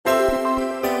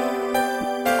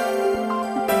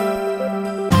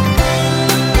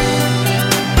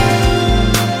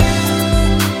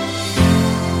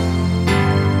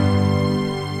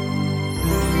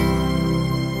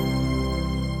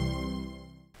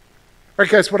All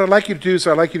right, guys, what I'd like you to do is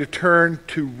I'd like you to turn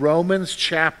to Romans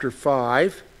chapter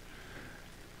 5.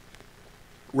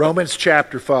 Romans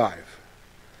chapter 5.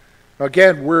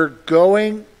 Again, we're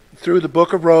going through the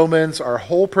book of Romans. Our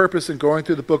whole purpose in going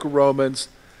through the book of Romans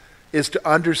is to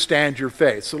understand your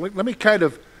faith. So let me kind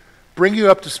of bring you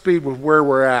up to speed with where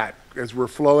we're at as we're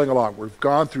flowing along. We've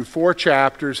gone through 4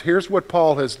 chapters. Here's what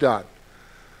Paul has done.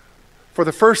 For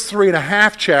the first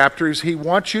 3.5 chapters, he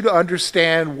wants you to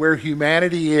understand where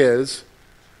humanity is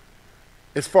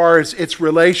as far as its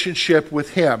relationship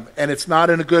with him, and it's not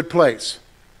in a good place.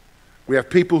 We have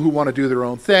people who want to do their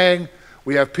own thing.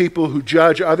 We have people who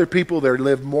judge other people. They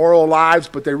live moral lives,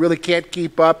 but they really can't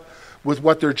keep up with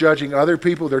what they're judging other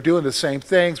people. They're doing the same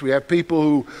things. We have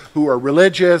people who are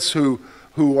religious, who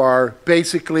are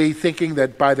basically thinking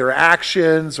that by their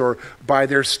actions or by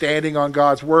their standing on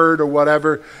God's word or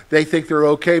whatever, they think they're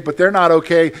okay, but they're not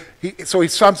okay. So he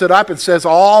sums it up and says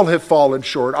all have fallen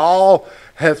short. All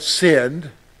have sinned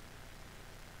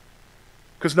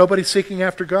because nobody's seeking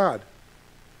after God.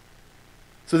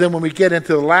 So then when we get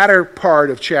into the latter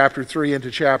part of chapter 3 into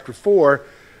chapter 4,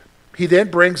 he then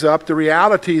brings up the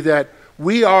reality that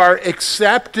we are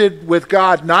accepted with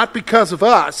God not because of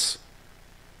us,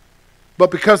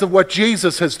 but because of what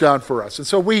Jesus has done for us. And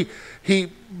so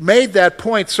he made that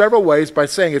point several ways by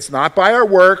saying it's not by our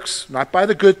works, not by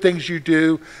the good things you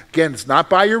do. Again, it's not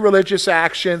by your religious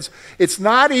actions. It's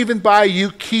not even by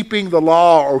you keeping the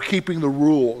law or keeping the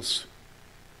rules.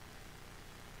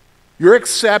 You're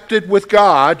accepted with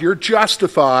God. You're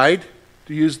justified,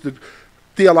 to use the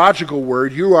theological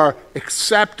word. You are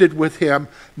accepted with him,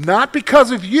 not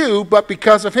because of you, but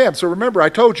because of him. So remember, I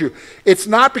told you, it's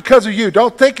not because of you.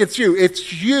 Don't think it's you.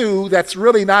 It's you that's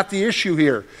really not the issue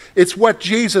here. It's what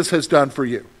Jesus has done for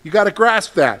you. You got to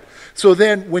grasp that. So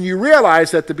then when you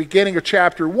realize at the beginning of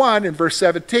chapter 1 in verse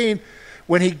 17,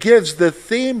 when he gives the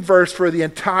theme verse for the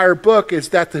entire book is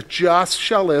that the just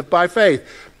shall live by faith.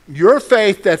 Your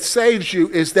faith that saves you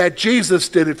is that Jesus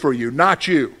did it for you, not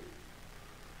you.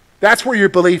 That's where your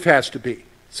belief has to be.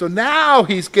 So now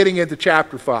he's getting into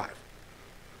chapter 5.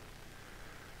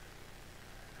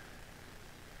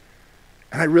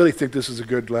 And I really think this is a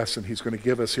good lesson he's going to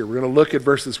give us here. We're going to look at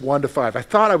verses 1 to 5. I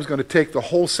thought I was going to take the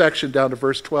whole section down to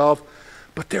verse 12,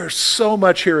 but there's so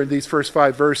much here in these first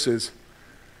 5 verses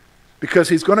because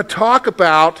he's going to talk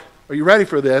about, are you ready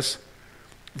for this,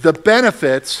 the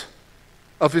benefits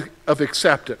of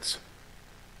acceptance.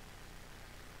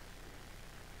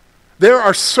 There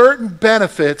are certain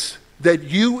benefits that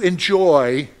you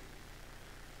enjoy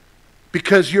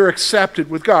because you're accepted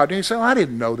with God. And you say, well, I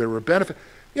didn't know there were benefits.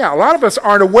 Yeah, a lot of us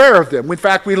aren't aware of them. In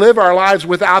fact, we live our lives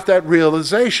without that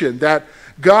realization that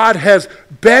God has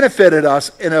benefited us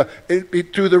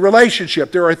through the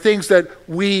relationship. There are things that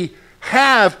we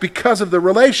have because of the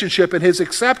relationship and his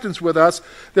acceptance with us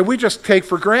that we just take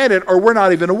for granted or we're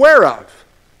not even aware of.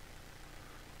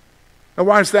 Now,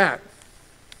 why is that?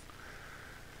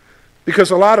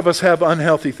 Because a lot of us have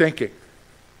unhealthy thinking.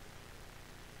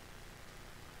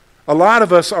 A lot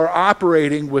of us are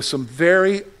operating with some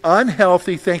very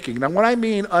unhealthy thinking. Now, when I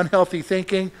mean unhealthy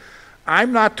thinking,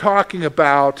 I'm not talking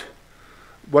about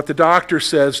what the doctor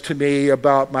says to me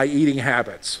about my eating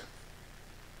habits.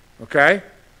 Okay?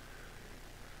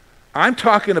 I'm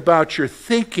talking about your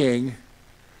thinking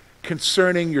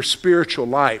concerning your spiritual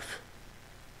life.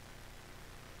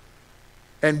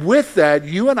 And with that,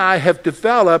 you and I have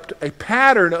developed a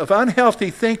pattern of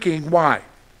unhealthy thinking. Why?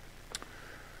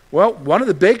 Well, one of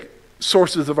the big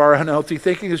sources of our unhealthy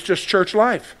thinking is just church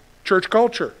life, church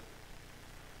culture.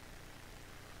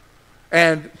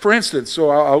 And for instance, so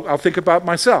I'll think about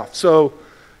myself. So,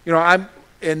 I'm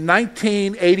in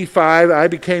 1985, I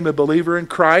became a believer in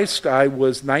Christ. I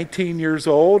was 19 years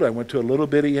old. I went to a little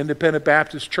bitty independent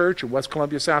Baptist church in West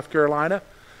Columbia, South Carolina.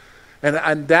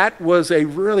 And that was a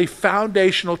really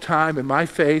foundational time in my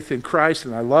faith in Christ,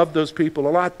 and I loved those people a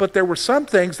lot. But there were some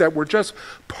things that were just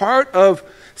part of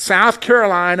South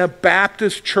Carolina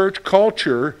Baptist church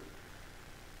culture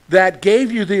that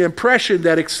gave you the impression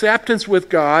that acceptance with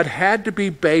God had to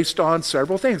be based on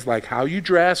several things, like how you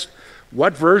dressed,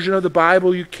 what version of the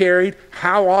Bible you carried,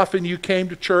 how often you came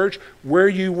to church, where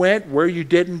you went, where you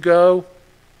didn't go.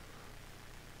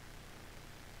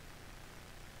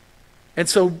 And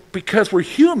so because we're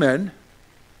human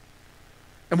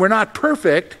and we're not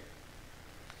perfect,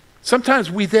 sometimes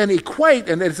we then equate,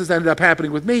 and this has ended up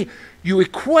happening with me, you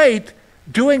equate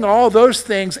doing all those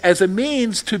things as a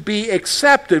means to be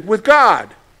accepted with God.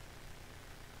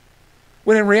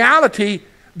 When in reality,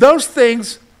 those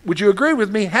things, would you agree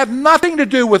with me, have nothing to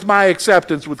do with my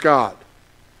acceptance with God.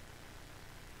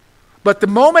 But the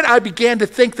moment I began to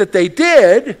think that they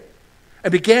did,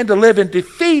 and began to live in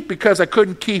defeat because I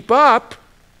couldn't keep up,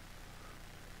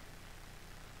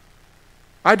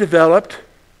 I developed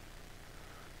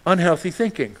unhealthy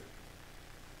thinking.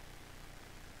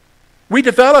 We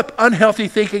develop unhealthy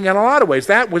thinking in a lot of ways.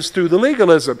 That was through the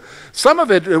legalism. Some of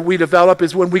it we develop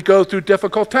is when we go through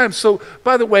difficult times. So,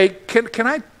 by the way, can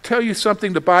I tell you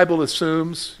something the Bible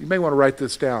assumes? You may want to write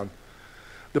this down.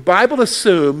 The Bible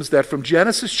assumes that from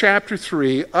Genesis chapter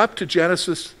 3 up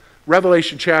to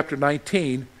Revelation chapter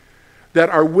 19, that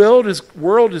our world is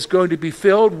going to be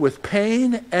filled with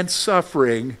pain and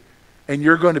suffering, and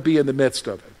you're going to be in the midst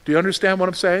of it. Do you understand what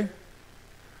I'm saying?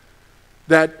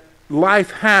 That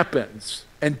life happens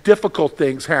and difficult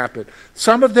things happen.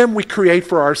 Some of them we create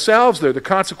for ourselves. They're the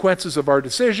consequences of our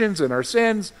decisions and our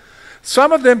sins.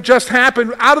 Some of them just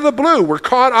happen out of the blue. We're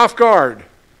caught off guard.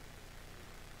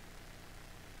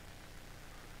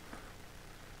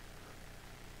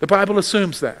 The Bible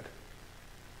assumes that.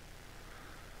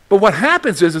 But what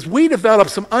happens is we develop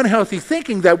some unhealthy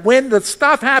thinking that when the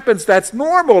stuff happens that's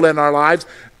normal in our lives,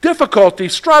 difficulty,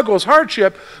 struggles,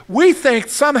 hardship, we think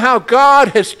somehow God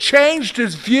has changed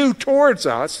his view towards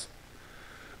us,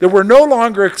 that we're no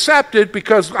longer accepted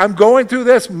because I'm going through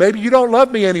this. Maybe you don't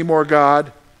love me anymore,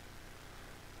 God.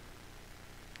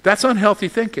 That's unhealthy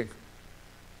thinking.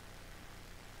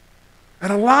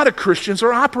 And a lot of Christians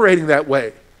are operating that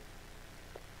way.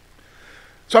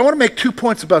 So I want to make 2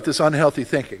 points about this unhealthy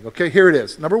thinking. Okay, here it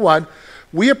is. Number one,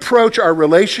 we approach our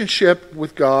relationship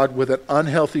with God with an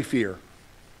unhealthy fear.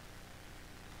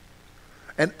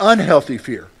 An unhealthy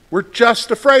fear. We're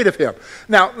just afraid of him.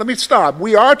 Now, let me stop.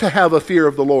 We are to have a fear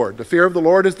of the Lord. The fear of the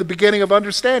Lord is the beginning of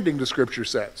understanding, the Scripture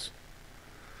says.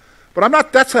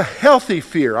 But that's a healthy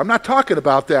fear. I'm not talking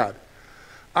about that.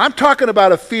 I'm talking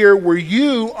about a fear where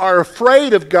you are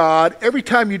afraid of God every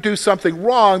time you do something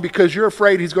wrong because you're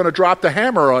afraid he's going to drop the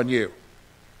hammer on you.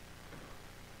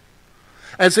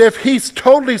 As if he's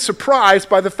totally surprised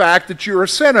by the fact that you're a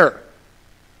sinner.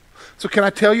 So can I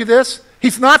tell you this?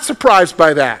 He's not surprised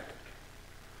by that.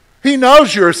 He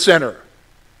knows you're a sinner.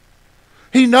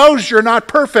 He knows you're not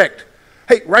perfect.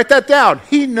 Hey, write that down.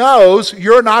 He knows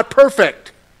you're not perfect.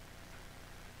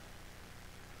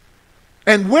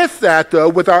 And with that, though,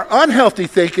 with our unhealthy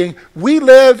thinking, we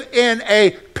live in a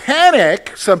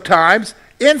panic sometimes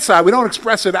inside. We don't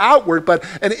express it outward, but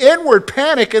an inward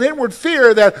panic, an inward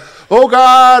fear that, oh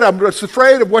God, I'm just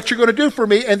afraid of what you're going to do for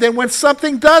me. And then when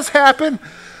something does happen,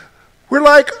 we're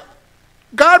like,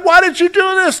 God, why did you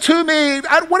do this to me?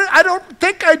 I don't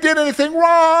think I did anything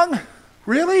wrong.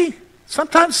 Really?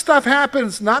 Sometimes stuff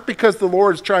happens not because the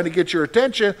Lord is trying to get your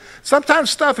attention.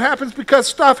 Sometimes stuff happens because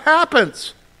stuff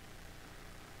happens.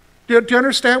 Do you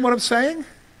understand what I'm saying?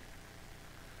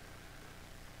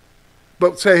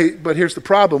 But here's the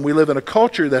problem. We live in a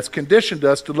culture that's conditioned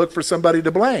us to look for somebody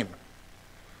to blame.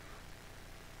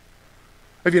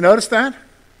 Have you noticed that?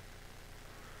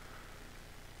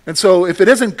 And so if it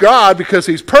isn't God because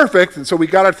he's perfect, and so we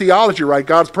got our theology right,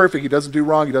 God's perfect, he doesn't do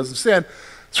wrong, he doesn't sin,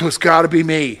 so it's got to be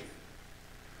me.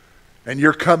 And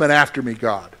you're coming after me,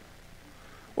 God.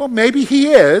 Well, maybe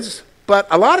he is, but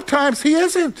a lot of times he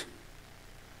isn't.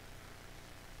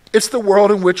 It's the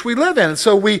world in which we live in. And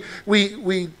so we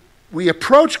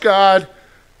approach God,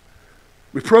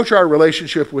 we approach our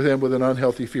relationship with him with an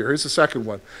unhealthy fear. Here's the second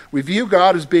one. We view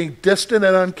God as being distant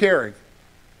and uncaring.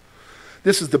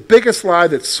 This is the biggest lie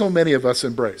that so many of us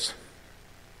embrace.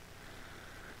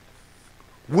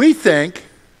 We think,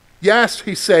 yes,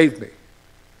 he saved me.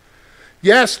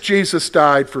 Yes, Jesus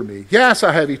died for me. Yes,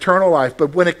 I have eternal life.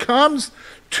 But when it comes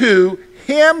to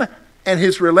him and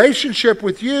his relationship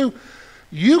with you,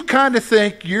 you kind of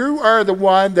think you are the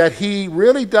one that he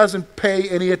really doesn't pay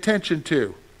any attention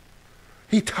to.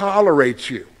 He tolerates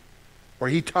you, or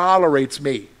he tolerates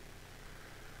me.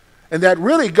 And that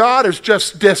really God is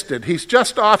just distant. He's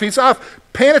just off. He's off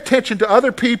paying attention to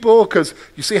other people because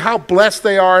you see how blessed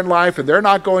they are in life and they're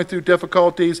not going through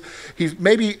difficulties. He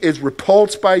maybe is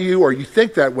repulsed by you, or you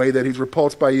think that way, that he's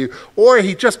repulsed by you. Or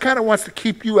he just kind of wants to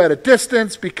keep you at a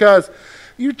distance because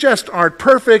you just aren't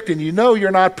perfect and you know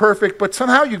you're not perfect, but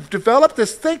somehow you've developed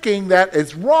this thinking that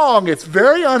is wrong. It's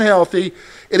very unhealthy.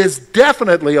 It is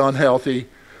definitely unhealthy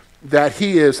that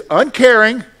he is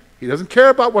uncaring. He doesn't care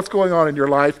about what's going on in your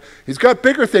life. He's got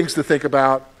bigger things to think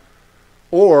about.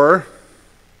 Or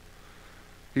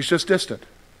he's just distant.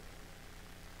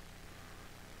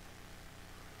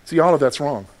 See, all of that's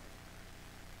wrong.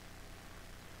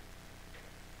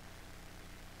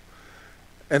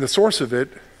 And the source of it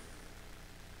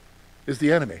is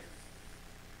the enemy.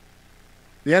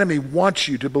 The enemy wants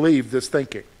you to believe this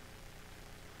thinking.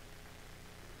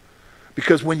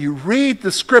 Because when you read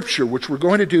the scripture, which we're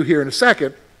going to do here in a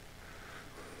second,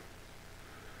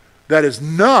 that is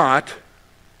not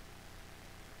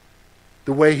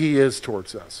the way he is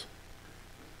towards us.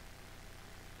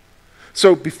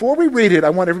 So before we read it, I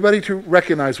want everybody to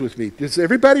recognize with me. Does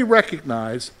everybody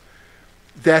recognize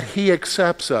that he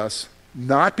accepts us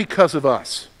not because of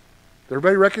us? Does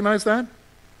everybody recognize that?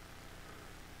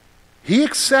 He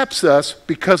accepts us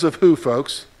because of who,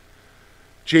 folks?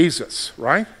 Jesus,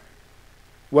 right?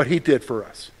 What he did for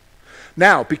us.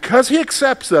 Now, because he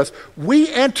accepts us, we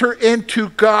enter into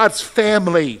God's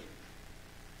family.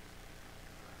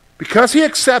 Because he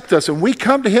accepts us and we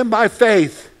come to him by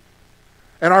faith,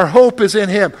 and our hope is in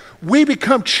him, we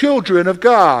become children of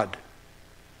God.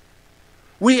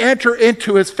 We enter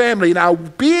into his family. Now,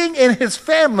 being in his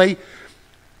family,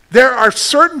 there are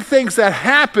certain things that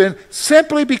happen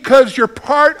simply because you're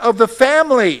part of the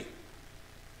family.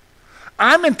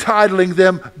 I'm entitling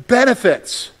them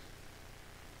benefits.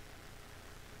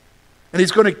 And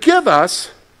he's going to give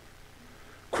us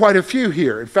quite a few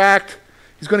here. In fact,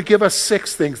 he's going to give us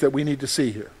 6 things that we need to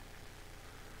see here.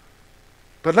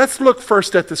 But let's look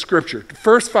first at the scripture. The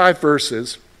first 5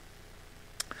 verses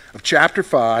of chapter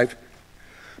 5.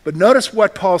 But notice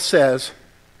what Paul says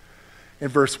in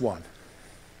verse 1.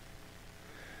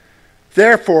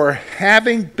 Therefore,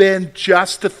 having been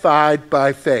justified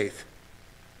by faith,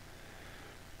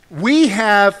 we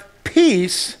have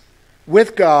peace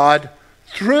with God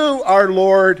through our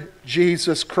Lord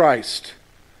Jesus Christ,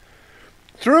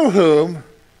 through whom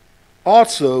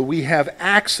also we have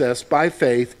access by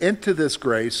faith into this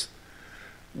grace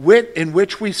in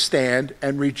which we stand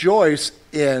and rejoice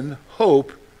in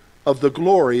hope of the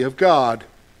glory of God.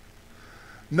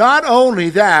 Not only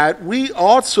that, we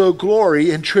also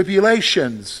glory in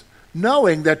tribulations,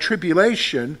 knowing that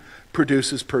tribulation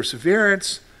produces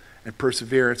perseverance, and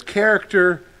perseverance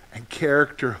character, and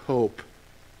character hope.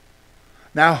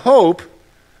 Now hope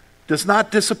does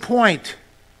not disappoint,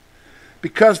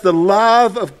 because the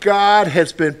love of God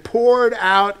has been poured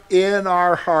out in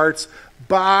our hearts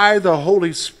by the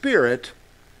Holy Spirit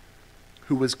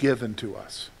who was given to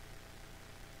us.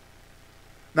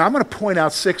 Now I'm going to point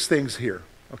out 6 things here,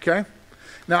 okay?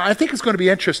 Now I think it's going to be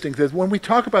interesting that when we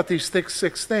talk about these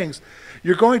 6 things,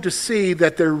 you're going to see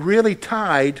that they're really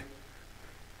tied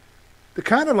to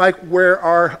kind of like where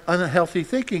our unhealthy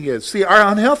thinking is. See,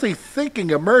 our unhealthy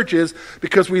thinking emerges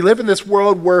because we live in this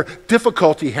world where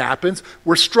difficulty happens,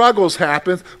 where struggles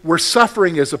happen, where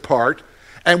suffering is a part,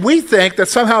 and we think that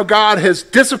somehow God has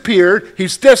disappeared,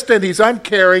 he's distant, he's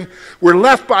uncaring, we're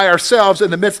left by ourselves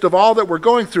in the midst of all that we're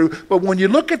going through. But when you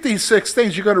look at these 6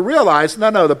 things, you're going to realize,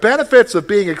 no, the benefits of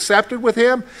being accepted with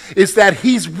him is that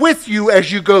he's with you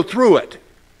as you go through it.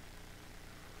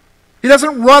 He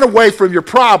doesn't run away from your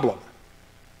problem.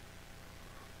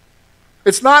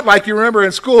 It's not like you remember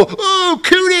in school, ooh,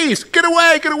 cooties, get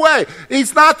away, get away.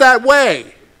 He's not that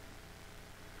way.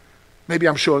 Maybe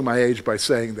I'm showing my age by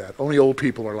saying that. Only old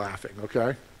people are laughing,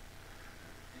 okay?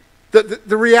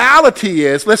 The reality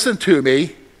is, listen to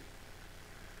me,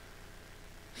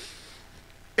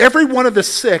 every one of the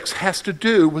 6 has to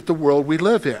do with the world we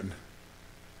live in.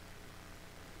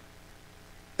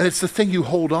 And it's the thing you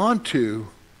hold on to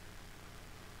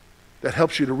that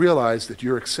helps you to realize that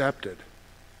you're accepted,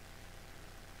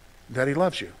 that he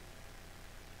loves you.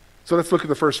 So let's look at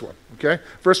the first one, okay?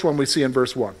 First one we see in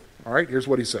verse 1. All right, here's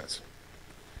what he says.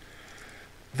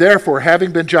 Therefore,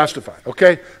 having been justified,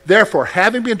 okay? Therefore,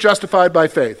 having been justified by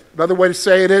faith. Another way to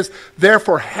say it is,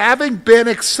 therefore, having been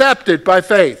accepted by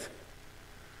faith.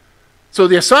 So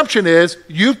the assumption is,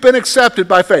 you've been accepted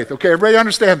by faith. Okay, everybody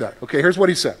understand that? Okay, here's what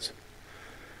he says.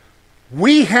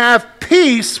 We have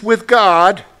peace with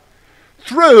God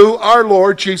through our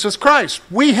Lord Jesus Christ.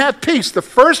 We have peace. The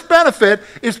first benefit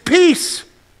is peace.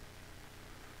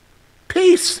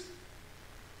 Peace.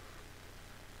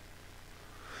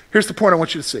 Here's the point I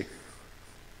want you to see.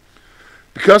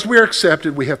 Because we are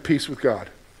accepted, we have peace with God.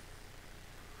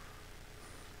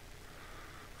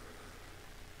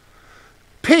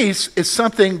 Peace is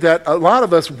something that a lot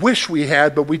of us wish we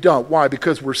had, but we don't. Why?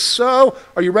 Because we're so,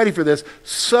 are you ready for this?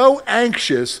 So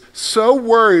anxious, so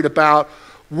worried about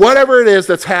whatever it is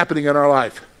that's happening in our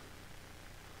life.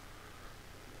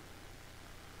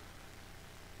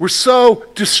 We're so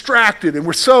distracted and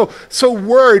we're so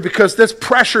worried because this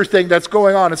pressure thing that's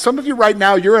going on. And some of you right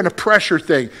now, you're in a pressure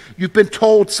thing. You've been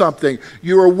told something.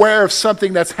 You're aware of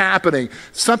something that's happening.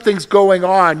 Something's going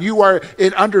on. You are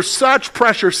under such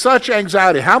pressure, such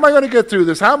anxiety. How am I going to get through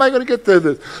this? How am I going to get through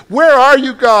this? Where are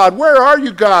you, God? Where are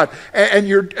you, God? And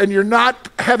you're not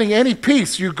having any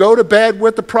peace. You go to bed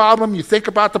with the problem. You think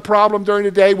about the problem during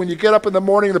the day. When you get up in the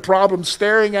morning, the problem's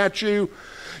staring at you.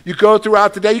 You go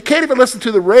throughout the day. You can't even listen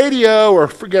to the radio, or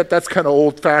forget, that's kind of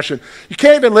old-fashioned. You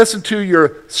can't even listen to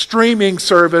your streaming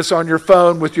service on your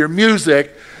phone with your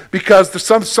music because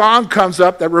some song comes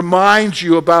up that reminds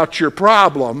you about your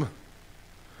problem,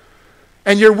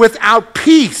 and you're without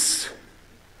peace.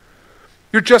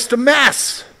 You're just a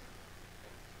mess.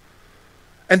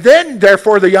 And then,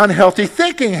 therefore, the unhealthy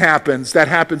thinking happens. That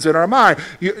happens in our mind.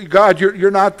 God,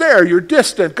 you're not there. You're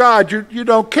distant. God, you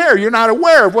don't care. You're not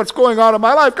aware of what's going on in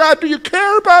my life. God, do you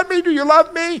care about me? Do you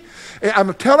love me? And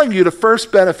I'm telling you, the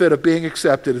first benefit of being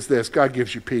accepted is this. God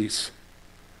gives you peace.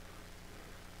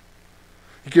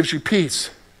 He gives you peace.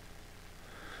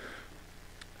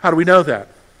 How do we know that?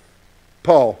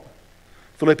 Paul,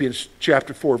 Philippians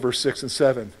chapter 4, verse 6 and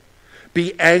 7.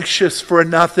 Be anxious for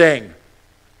nothing,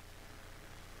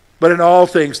 but in all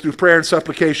things, through prayer and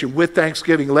supplication, with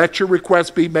thanksgiving, let your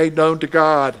requests be made known to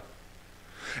God.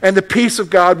 And the peace of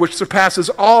God, which surpasses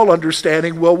all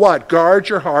understanding, will what? Guard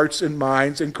your hearts and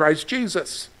minds in Christ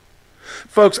Jesus.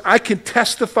 Folks, I can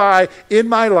testify in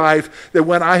my life that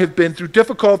when I have been through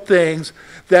difficult things,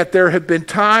 that there have been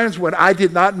times when I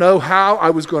did not know how I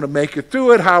was going to make it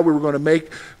through it, how we were going to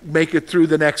make it through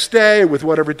the next day with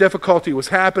whatever difficulty was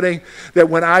happening, that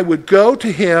when I would go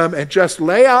to him and just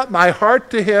lay out my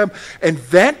heart to him and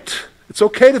vent, it's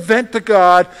okay to vent to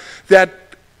God, that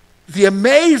the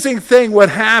amazing thing would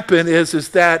happen is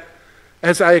that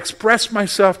as I expressed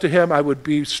myself to him, I would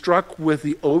be struck with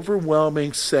the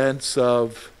overwhelming sense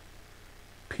of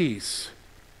peace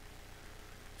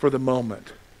for the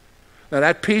moment. Now,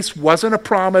 that peace wasn't a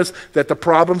promise that the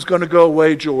problem's going to go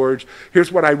away, George.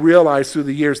 Here's what I realized through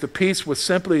the years. The peace was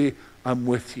simply, I'm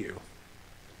with you.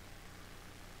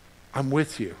 I'm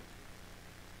with you.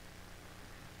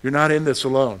 You're not in this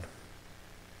alone.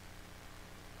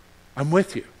 I'm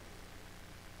with you.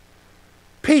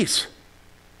 Peace.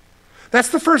 That's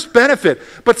the first benefit.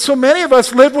 But so many of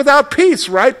us live without peace,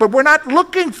 right? But we're not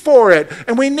looking for it,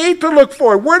 and we need to look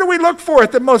for it. Where do we look for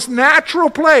it? The most natural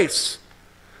place.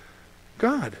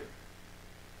 God.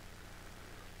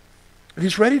 And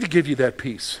he's ready to give you that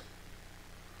peace.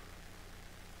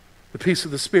 The peace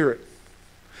of the Spirit.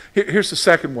 Here's the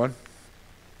second one.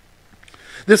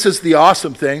 This is the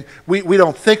awesome thing. We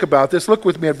don't think about this. Look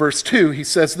with me at verse 2. He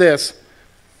says this.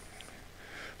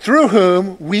 Through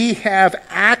whom we have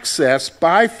access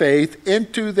by faith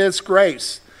into this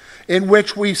grace, in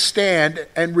which we stand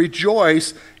and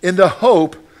rejoice in the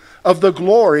hope of the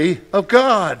glory of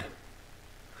God.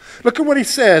 Look at what he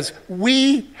says.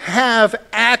 We have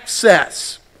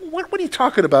access. What are you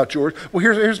talking about, George? Well,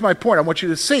 here's my point. I want you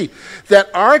to see that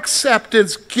our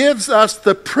acceptance gives us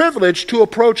the privilege to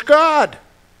approach God.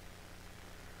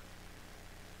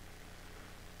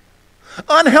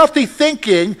 Unhealthy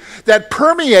thinking that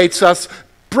permeates us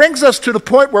brings us to the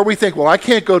point where we think, well, I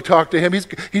can't go talk to him.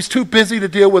 He's too busy to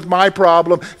deal with my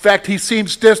problem. In fact, he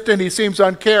seems distant. He seems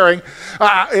uncaring.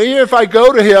 Even if I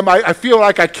go to him, I feel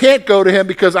like I can't go to him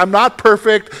because I'm not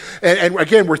perfect. And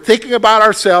again, we're thinking about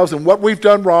ourselves and what we've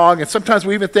done wrong. And sometimes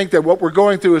we even think that what we're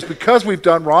going through is because we've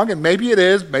done wrong. And maybe it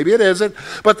is, maybe it isn't.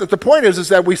 But the point is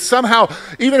that we somehow,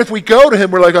 even if we go to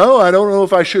him, we're like, oh, I don't know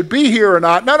if I should be here or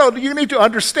not. No, you need to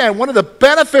understand one of the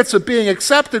benefits of being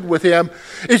accepted with him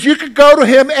is you can go to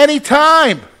him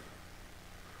anytime.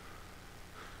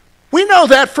 We know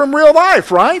that from real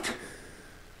life, right?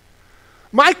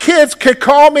 My kids can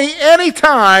call me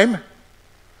anytime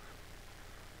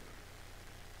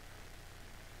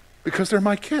because they're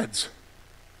my kids.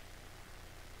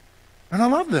 And I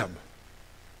love them.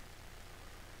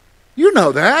 You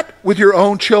know that with your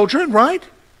own children, right?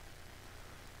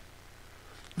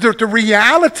 The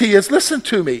reality is, listen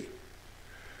to me,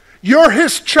 you're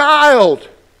his child.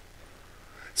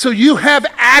 So you have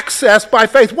access by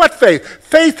faith. What faith?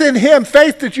 Faith in him.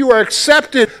 Faith that you are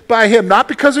accepted by him. Not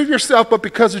because of yourself, but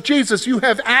because of Jesus. You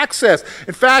have access.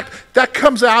 In fact, that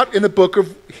comes out in the book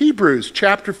of Hebrews,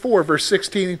 chapter 4, verse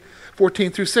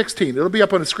 14 through 16. It'll be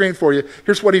up on the screen for you.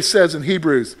 Here's what he says in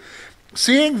Hebrews.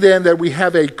 Seeing then that we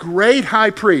have a great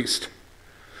high priest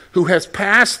who has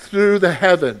passed through the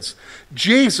heavens,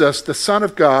 Jesus, the Son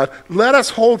of God, let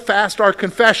us hold fast our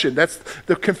confession. That's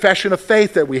the confession of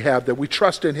faith that we have, that we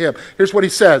trust in him. Here's what he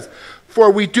says. For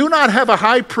we do not have a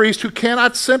high priest who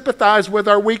cannot sympathize with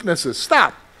our weaknesses.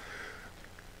 Stop.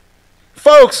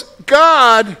 Folks,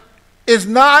 God is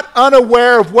not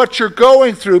unaware of what you're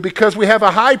going through because we have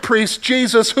a high priest,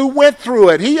 Jesus, who went through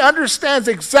it. He understands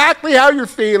exactly how you're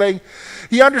feeling.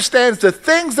 He understands the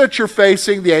things that you're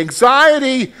facing, the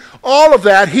anxiety, all of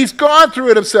that. He's gone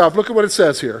through it himself. Look at what it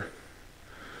says here.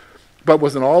 But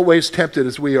wasn't always tempted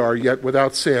as we are, yet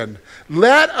without sin.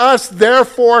 Let us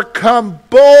therefore come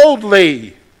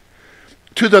boldly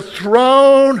to the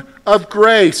throne of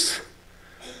grace,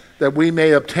 that we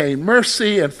may obtain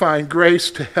mercy and find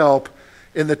grace to help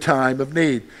in the time of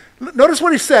need. Notice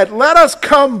what he said, let us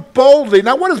come boldly.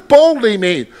 Now what does boldly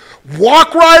mean?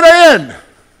 Walk right in.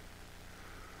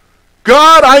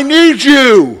 God, I need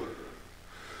you.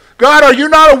 God, are you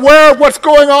not aware of what's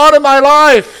going on in my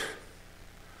life?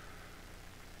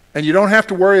 And you don't have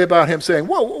to worry about him saying,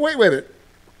 whoa, wait a minute.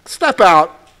 Step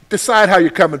out. Decide how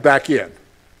you're coming back in.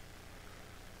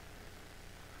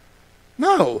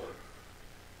 No.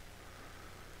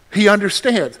 He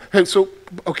understands. Hey, so,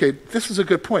 okay, this is a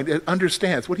good point. It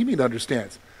understands. What do you mean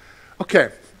understands?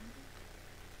 Okay.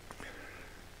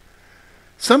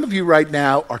 Some of you right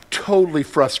now are totally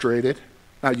frustrated.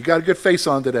 Now, you got a good face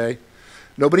on today.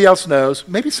 Nobody else knows.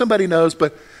 Maybe somebody knows,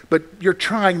 but you're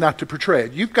trying not to portray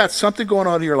it. You've got something going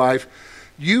on in your life.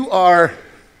 You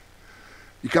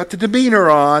got the demeanor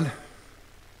on.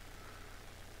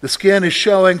 The skin is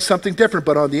showing something different,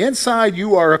 but on the inside,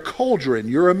 you are a cauldron.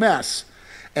 You're a mess.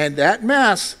 And that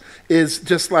mess is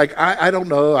just like, I don't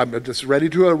know, I'm just ready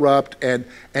to erupt. And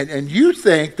you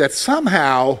think that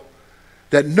somehow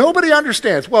that nobody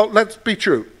understands. Well, let's be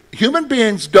true. Human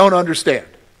beings don't understand.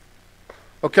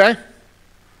 Okay?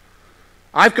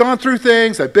 I've gone through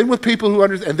things, I've been with people who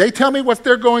understand, and they tell me what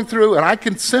they're going through, and I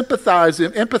can sympathize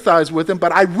and empathize with them,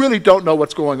 but I really don't know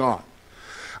what's going on.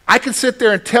 I can sit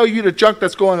there and tell you the junk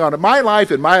that's going on in my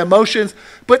life and my emotions,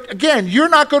 but again, you're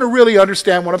not going to really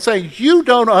understand what I'm saying. You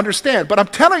don't understand, but I'm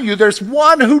telling you, there's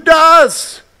one who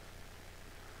does.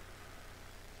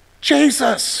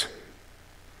 Jesus.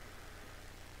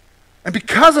 And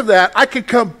because of that, I can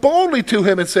come boldly to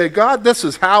him and say, God, this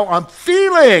is how I'm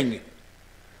feeling.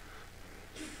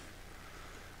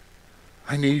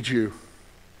 I need you.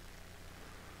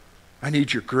 I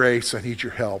need your grace. I need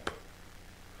your help.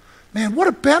 Man, what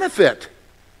a benefit.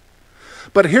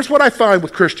 But here's what I find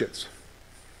with Christians.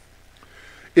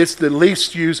 It's the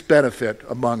least used benefit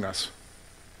among us.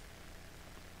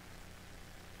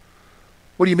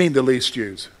 What do you mean the least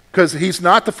used? Because he's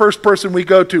not the first person we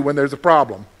go to when there's a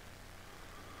problem.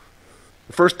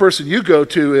 The first person you go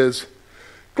to is,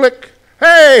 click,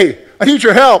 hey, I need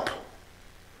your help.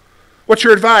 What's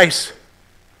your advice?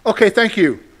 Okay, thank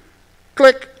you.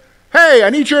 Click. Hey,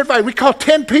 I need your advice. We call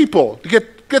 10 people to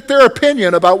get their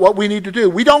opinion about what we need to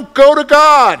do. We don't go to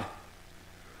God.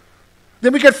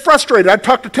 Then we get frustrated. I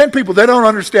talk to 10 people. They don't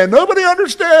understand. Nobody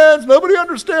understands. Nobody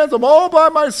understands. I'm all by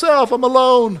myself. I'm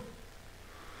alone.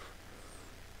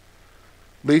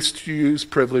 Least used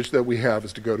privilege that we have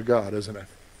is to go to God, isn't it?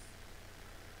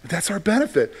 That's our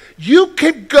benefit. You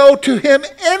can go to him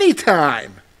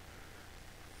anytime.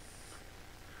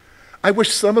 I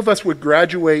wish some of us would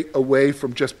graduate away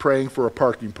from just praying for a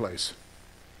parking place.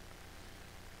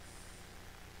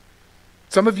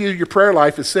 Some of you, your prayer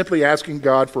life is simply asking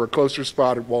God for a closer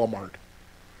spot at Walmart.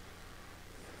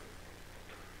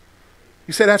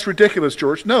 You say, that's ridiculous,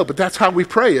 George. No, but that's how we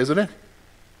pray, isn't it?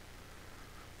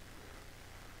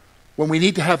 When we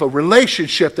need to have a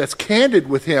relationship that's candid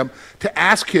with him, to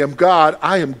ask him, God,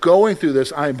 I am going through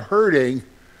this. I am hurting.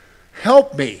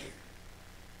 Help me.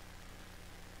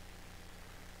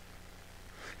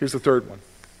 Here's the third one.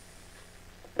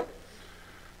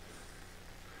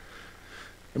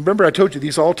 Remember, I told you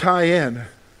these all tie in.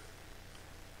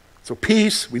 So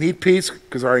peace, we need peace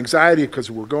because our anxiety,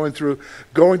 because we're going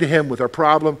to him with our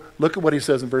problem. Look at what he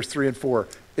says in verse 3 and 4.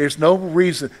 There's no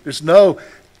reason, this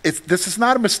is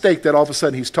not a mistake that all of a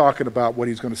sudden he's talking about what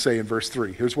he's going to say in verse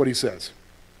 3. Here's what he says.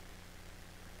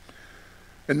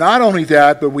 And not only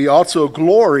that, but we also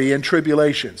glory in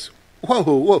tribulations.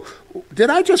 Whoa. Did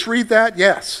I just read that?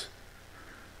 Yes.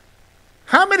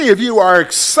 How many of you are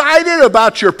excited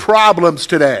about your problems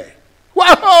today?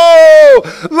 Whoa!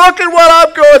 Look at what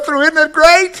I'm going through. Isn't it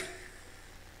great?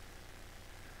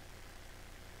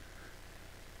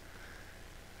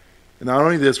 And not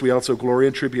only this, we also glory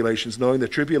in tribulations, knowing that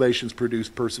tribulations produce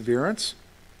perseverance,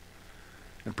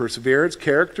 and perseverance,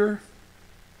 character,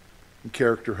 and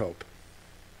character, hope.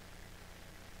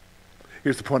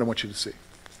 Here's the point I want you to see.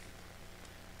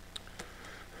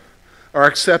 Our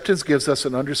acceptance gives us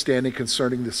an understanding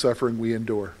concerning the suffering we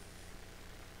endure.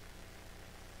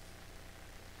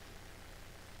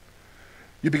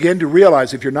 You begin to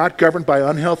realize, if you're not governed by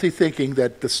unhealthy thinking,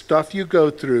 that the stuff you go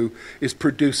through is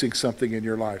producing something in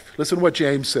your life. Listen to what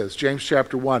James says, James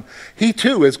chapter 1. He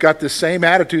too has got this same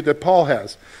attitude that Paul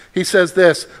has. He says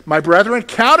this, my brethren,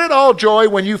 count it all joy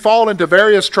when you fall into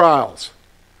various trials.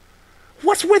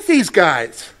 What's with these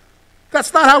guys?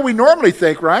 That's not how we normally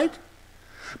think, right?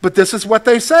 But this is what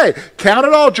they say. Count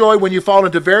it all joy when you fall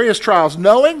into various trials,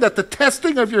 knowing that the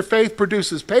testing of your faith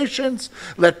produces patience.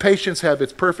 Let patience have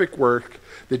its perfect work,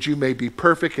 that you may be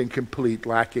perfect and complete,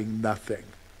 lacking nothing.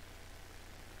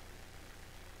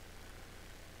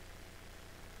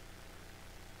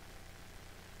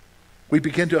 We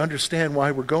begin to understand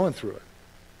why we're going through it.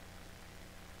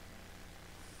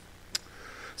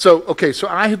 So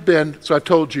I've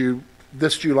told you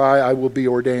this July I will be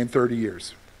ordained 30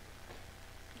 years.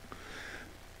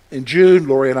 In June,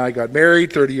 Lori and I got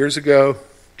married 30 years ago.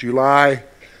 July,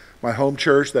 my home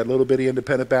church, that little bitty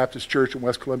independent Baptist church in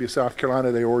West Columbia, South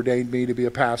Carolina, they ordained me to be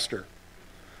a pastor.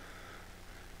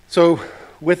 So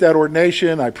with that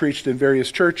ordination, I preached in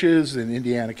various churches in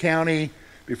Indiana County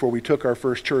before we took our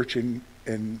first church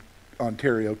in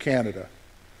Ontario, Canada.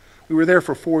 We were there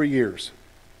for 4 years.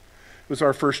 It was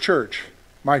our first church,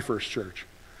 my first church.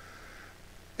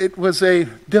 It was a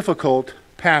difficult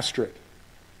pastorate.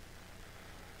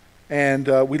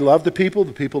 And we loved the people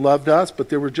loved us, but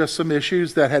there were just some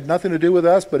issues that had nothing to do with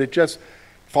us, but it just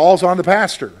falls on the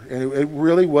pastor. And it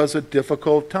really was a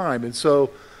difficult time. And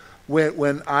so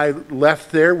when I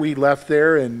left there, we left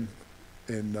there and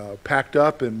packed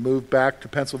up and moved back to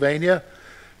Pennsylvania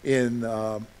in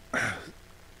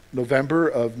November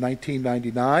of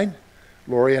 1999.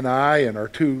 Lori and I and our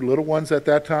two little ones at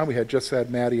that time, we had just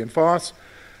had Maddie and Foss,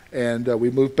 and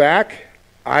we moved back.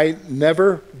 I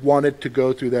never wanted to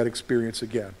go through that experience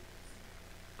again.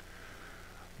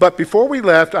 But before we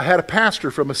left, I had a pastor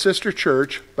from a sister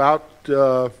church about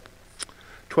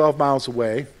 12 miles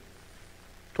away,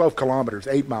 12 kilometers,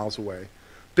 8 miles away.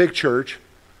 Big church,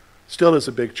 still is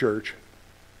a big church.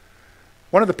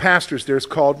 One of the pastors there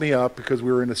called me up because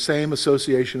we were in the same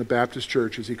association of Baptist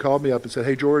churches. He called me up and said,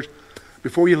 "Hey, George,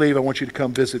 before you leave, I want you to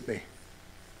come visit me."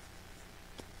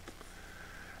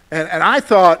 And I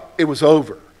thought it was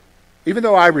over. Even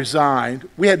though I resigned,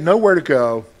 we had nowhere to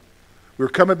go. We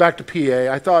were coming back to PA.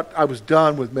 I thought I was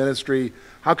done with ministry.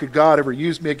 How could God ever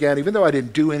use me again? Even though I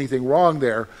didn't do anything wrong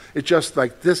there, it's just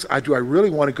like this, do I really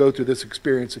want to go through this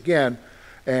experience again?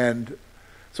 And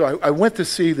so I went to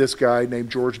see this guy named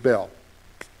George Bell.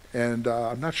 And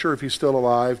I'm not sure if he's still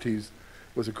alive. He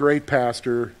was a great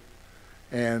pastor.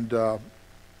 And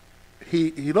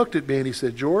he looked at me and he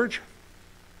said, "George,"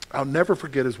 I'll never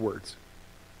forget his words.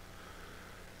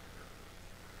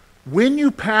 "When you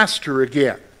pastor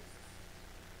again,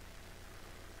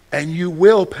 and you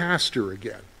will pastor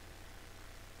again."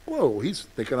 Whoa, he's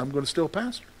thinking I'm going to still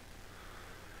pastor.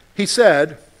 He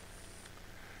said,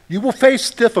 "You will face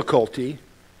difficulty,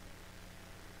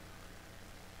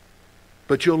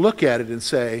 but you'll look at it and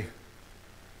say,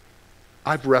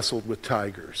 I've wrestled with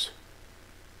tigers.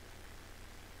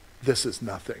 This is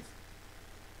nothing."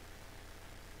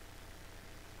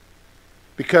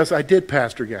 Because I did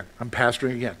pastor again. I'm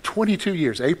pastoring again. 22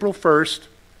 years. April 1st,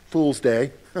 Fool's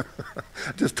Day. I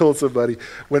just told somebody,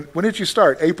 when did you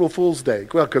start? April Fool's Day.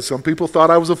 Well, because some people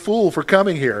thought I was a fool for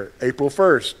coming here. April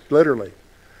 1st, literally.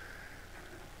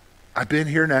 I've been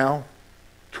here now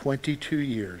 22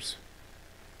 years.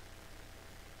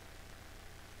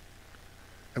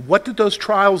 And what did those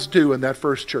trials do in that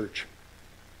first church?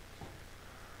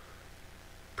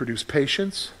 Produce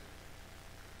patience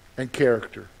and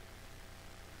character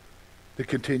to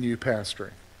continue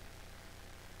pastoring.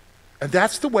 And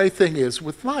that's the way thing is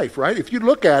with life, right? If you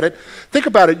look at it, think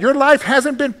about it. Your life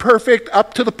hasn't been perfect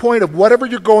up to the point of whatever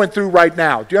you're going through right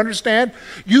now. Do you understand?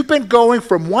 You've been going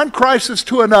from one crisis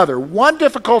to another, one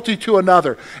difficulty to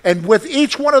another. And with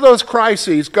each one of those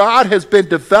crises, God has been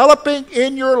developing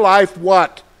in your life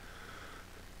what?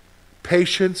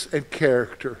 Patience and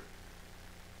character.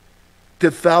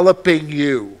 Developing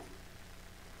you.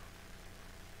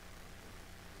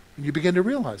 And you begin to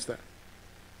realize that.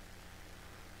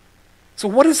 So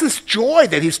what is this joy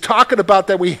that he's talking about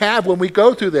that we have when we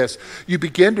go through this? You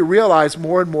begin to realize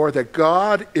more and more that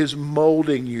God is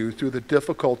molding you through the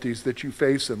difficulties that you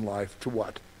face in life to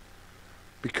what?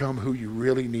 Become who you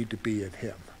really need to be in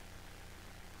him.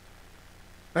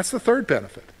 That's the third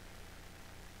benefit.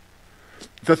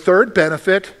 The third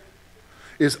benefit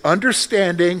is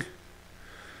understanding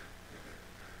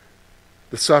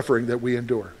the suffering that we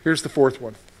endure. Here's the fourth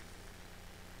one.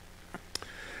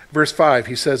 Verse 5,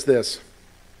 he says this.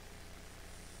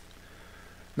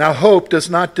 "Now hope does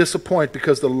not disappoint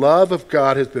because the love of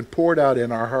God has been poured out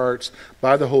in our hearts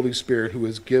by the Holy Spirit who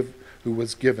was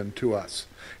given to us."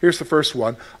 Here's the first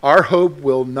one. Our hope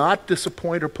will not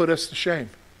disappoint or put us to shame.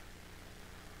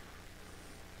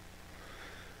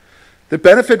 The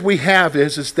benefit we have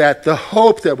is that the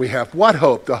hope that we have, what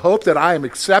hope? The hope that I am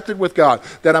accepted with God,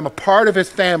 that I'm a part of his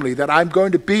family, that I'm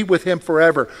going to be with him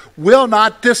forever, will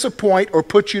not disappoint or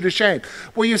put you to shame.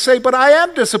 Well, you say, but I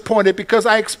am disappointed because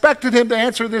I expected him to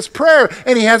answer this prayer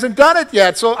and he hasn't done it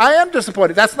yet, so I am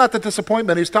disappointed. That's not the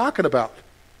disappointment he's talking about.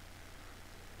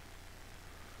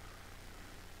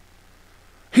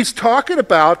 He's talking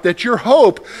about that your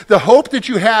hope, the hope that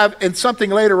you have in something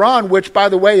later on, which, by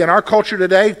the way, in our culture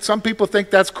today, some people think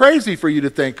that's crazy for you to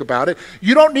think about it.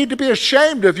 You don't need to be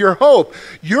ashamed of your hope.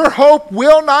 Your hope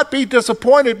will not be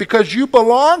disappointed because you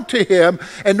belong to him,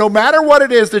 and no matter what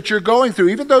it is that you're going through,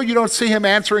 even though you don't see him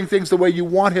answering things the way you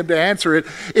want him to answer it,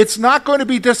 it's not going to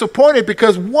be disappointed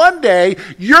because one day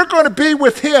you're going to be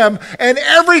with him and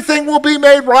everything will be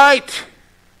made right.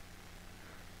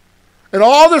 And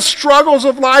all the struggles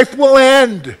of life will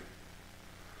end.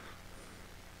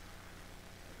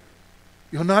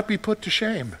 You'll not be put to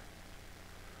shame,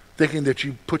 thinking that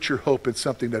you put your hope in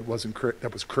something that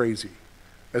was crazy,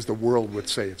 as the world would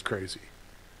say it's crazy.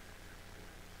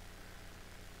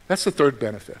 That's the third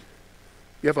benefit.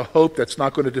 You have a hope that's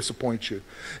not going to disappoint you.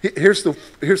 Here's the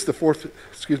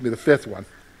fifth one.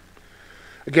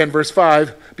 Again, verse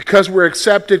 5, because we're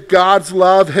accepted, God's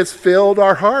love has filled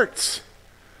our hearts.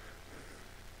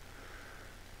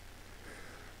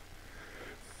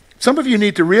 Some of you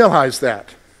need to realize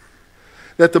that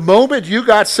the moment you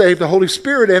got saved, the Holy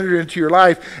Spirit entered into your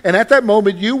life, and at that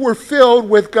moment you were filled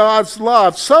with God's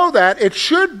love, so that it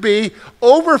should be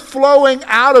overflowing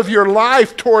out of your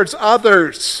life towards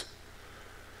others.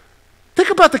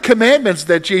 Think about the commandments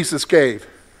that Jesus gave.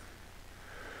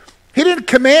 He didn't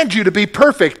command you to be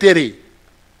perfect, did he?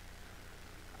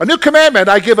 A new commandment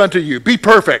I give unto you, be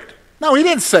perfect. No, he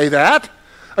didn't say that.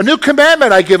 A new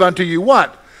commandment I give unto you,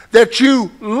 what? That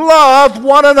you love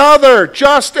one another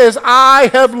just as I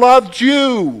have loved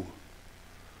you.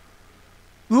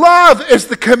 Love is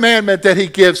the commandment that he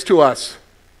gives to us.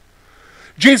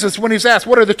 Jesus, when he's asked,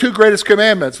 what are the two greatest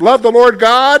commandments? Love the Lord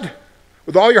God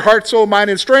with all your heart, soul, mind,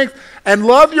 and strength, and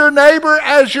love your neighbor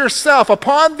as yourself.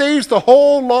 Upon these the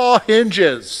whole law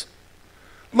hinges.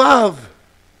 Love.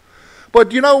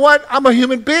 But you know what? I'm a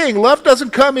human being. Love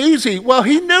doesn't come easy. Well,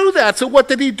 he knew that, so what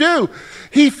did he do?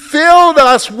 He filled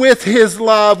us with his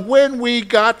love when we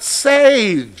got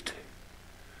saved.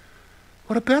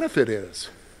 What a benefit it is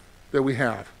that we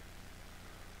have.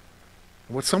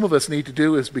 What some of us need to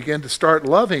do is begin to start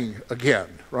loving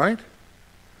again, right?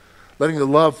 Letting the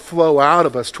love flow out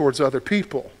of us towards other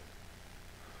people.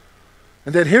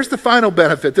 And then here's the final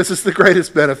benefit. This is the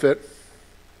greatest benefit.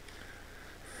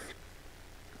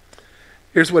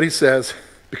 Here's what he says.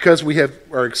 Because we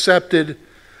are accepted,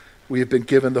 we have been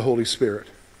given the Holy Spirit.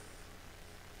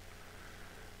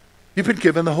 You've been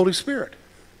given the Holy Spirit.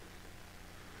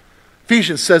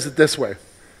 Ephesians says it this way.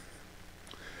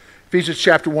 Ephesians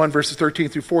chapter 1, verses 13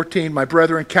 through 14. My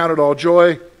brethren, count it all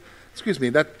joy. Excuse me,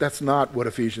 that's not what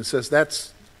Ephesians says.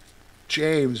 That's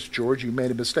James, George, you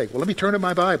made a mistake. Well, let me turn to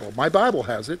my Bible. My Bible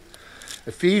has it.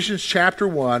 Ephesians chapter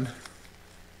 1.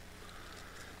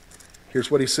 Here's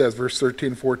what he says, verse 13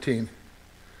 and 14.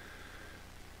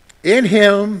 In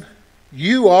him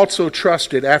you also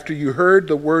trusted after you heard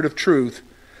the word of truth,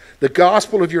 the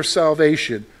gospel of your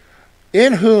salvation,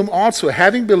 in whom also,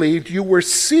 having believed, you were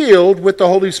sealed with the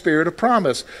Holy Spirit of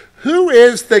promise, who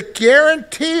is the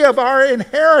guarantee of our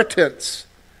inheritance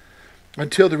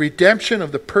until the redemption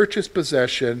of the purchased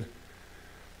possession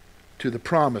to the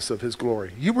promise of his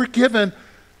glory. You were given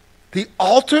the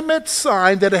ultimate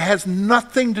sign that it has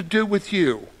nothing to do with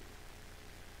you.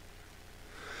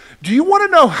 Do you want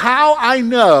to know how I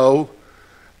know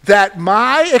that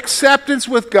my acceptance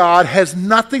with God has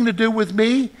nothing to do with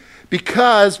me?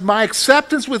 Because my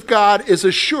acceptance with God is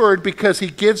assured because he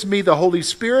gives me the Holy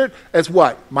Spirit as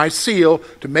what? My seal,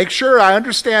 to make sure I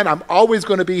understand I'm always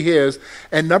going to be his.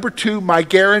 And number two, my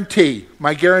guarantee.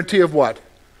 My guarantee of what?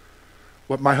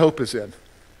 What my hope is in.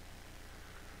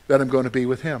 That I'm going to be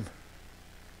with him.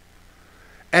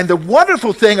 And the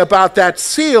wonderful thing about that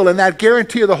seal and that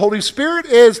guarantee of the Holy Spirit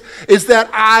is that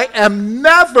I am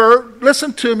never,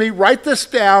 listen to me, write this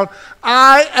down,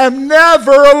 I am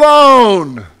never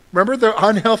alone. Remember the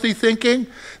unhealthy thinking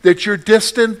that you're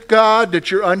distant, God,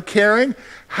 that you're uncaring?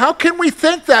 How can we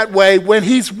think that way when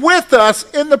he's with us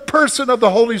in the person of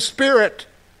the Holy Spirit?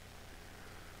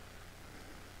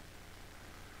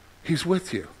 He's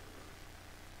with you.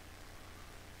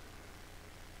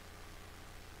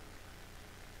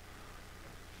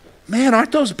 Man,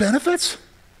 aren't those benefits?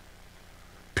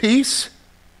 Peace.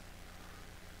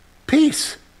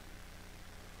 Peace.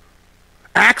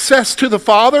 Access to the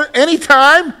Father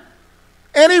anytime,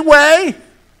 any way,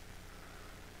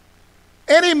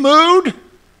 any mood.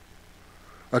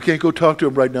 I can't go talk to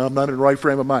him right now. I'm not in the right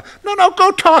frame of mind. No,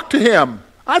 go talk to him.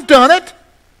 I've done it.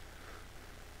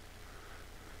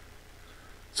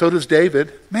 So does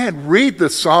David. Man, read the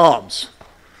Psalms.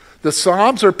 The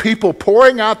Psalms are people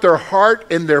pouring out their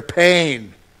heart in their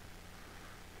pain.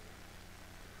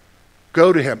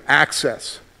 Go to him.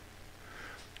 Access.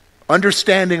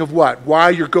 Understanding of what?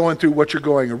 Why you're going through what you're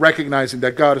going, and recognizing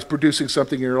that God is producing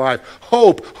something in your life.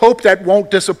 Hope that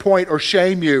won't disappoint or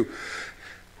shame you.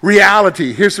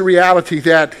 Reality. Here's the reality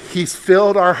that he's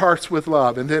filled our hearts with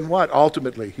love. And then what?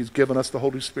 Ultimately, he's given us the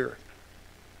Holy Spirit.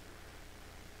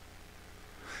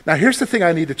 Now, here's the thing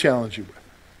I need to challenge you with.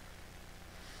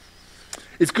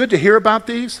 It's good to hear about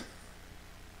these,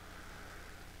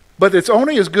 but it's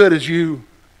only as good as you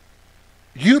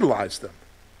utilize them.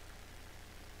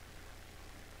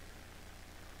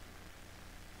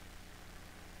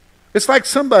 It's like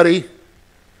somebody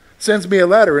sends me a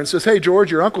letter and says, hey, George,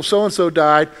 your uncle so-and-so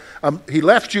died. He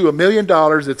left you $1 million.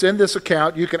 It's in this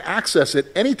account. You can access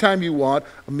it anytime you want.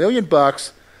 $1 million.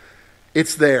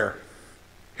 It's there.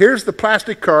 Here's the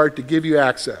plastic card to give you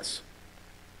access.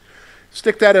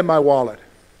 Stick that in my wallet.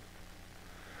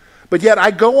 But yet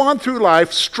I go on through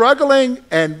life struggling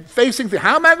and facing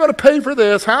how am I going to pay for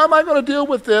this? How am I going to deal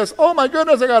with this? Oh my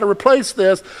goodness, I got to replace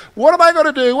this. What am I going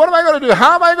to do? What am I going to do?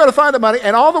 How am I going to find the money?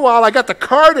 And all the while I got the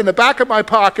card in the back of my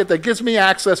pocket that gives me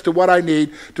access to what I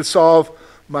need to solve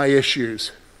my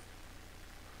issues.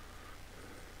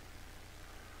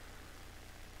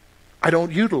 I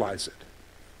don't utilize it.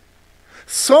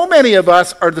 So many of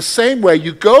us are the same way.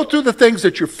 You go through the things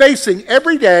that you're facing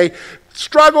every day,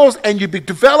 struggles, and you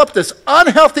develop this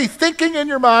unhealthy thinking in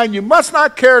your mind. You must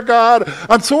not care, God.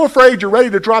 I'm so afraid you're ready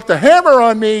to drop the hammer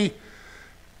on me.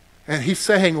 And he's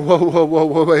saying,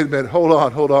 whoa, wait a minute.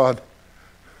 Hold on.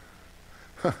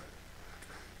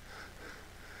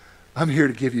 I'm here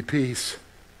to give you peace.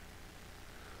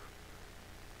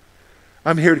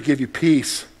 I'm here to give you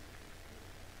peace.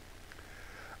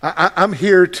 I'm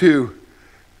here to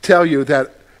tell you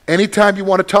that anytime you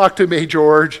want to talk to me,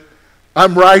 George,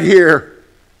 I'm right here.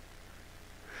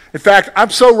 In fact,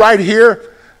 I'm so right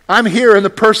here, I'm here in the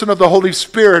person of the Holy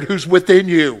Spirit who's within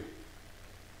you.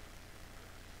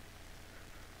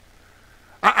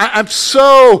 I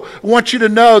want you to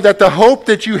know that the hope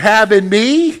that you have in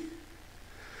me,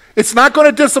 it's not going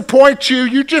to disappoint you.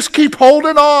 You just keep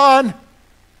holding on.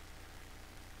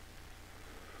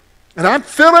 And I'm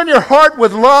filling your heart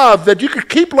with love that you could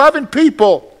keep loving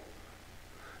people.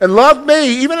 And love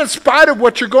me, even in spite of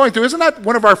what you're going through. Isn't that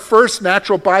one of our first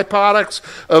natural byproducts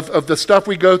of the stuff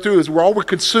we go through? Is we're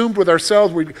consumed with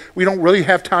ourselves. We don't really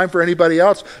have time for anybody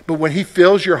else. But when he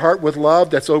fills your heart with love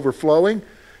that's overflowing,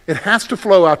 it has to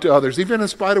flow out to others, even in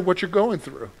spite of what you're going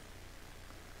through.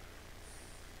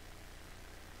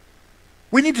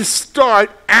 We need to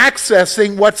start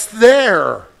accessing what's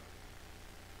there.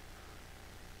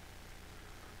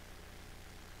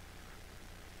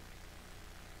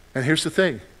 And here's the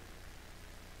thing.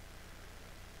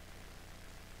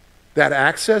 That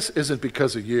access isn't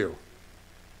because of you.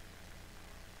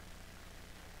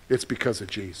 It's because of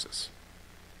Jesus.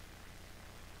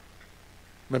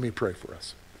 Let me pray for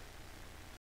us.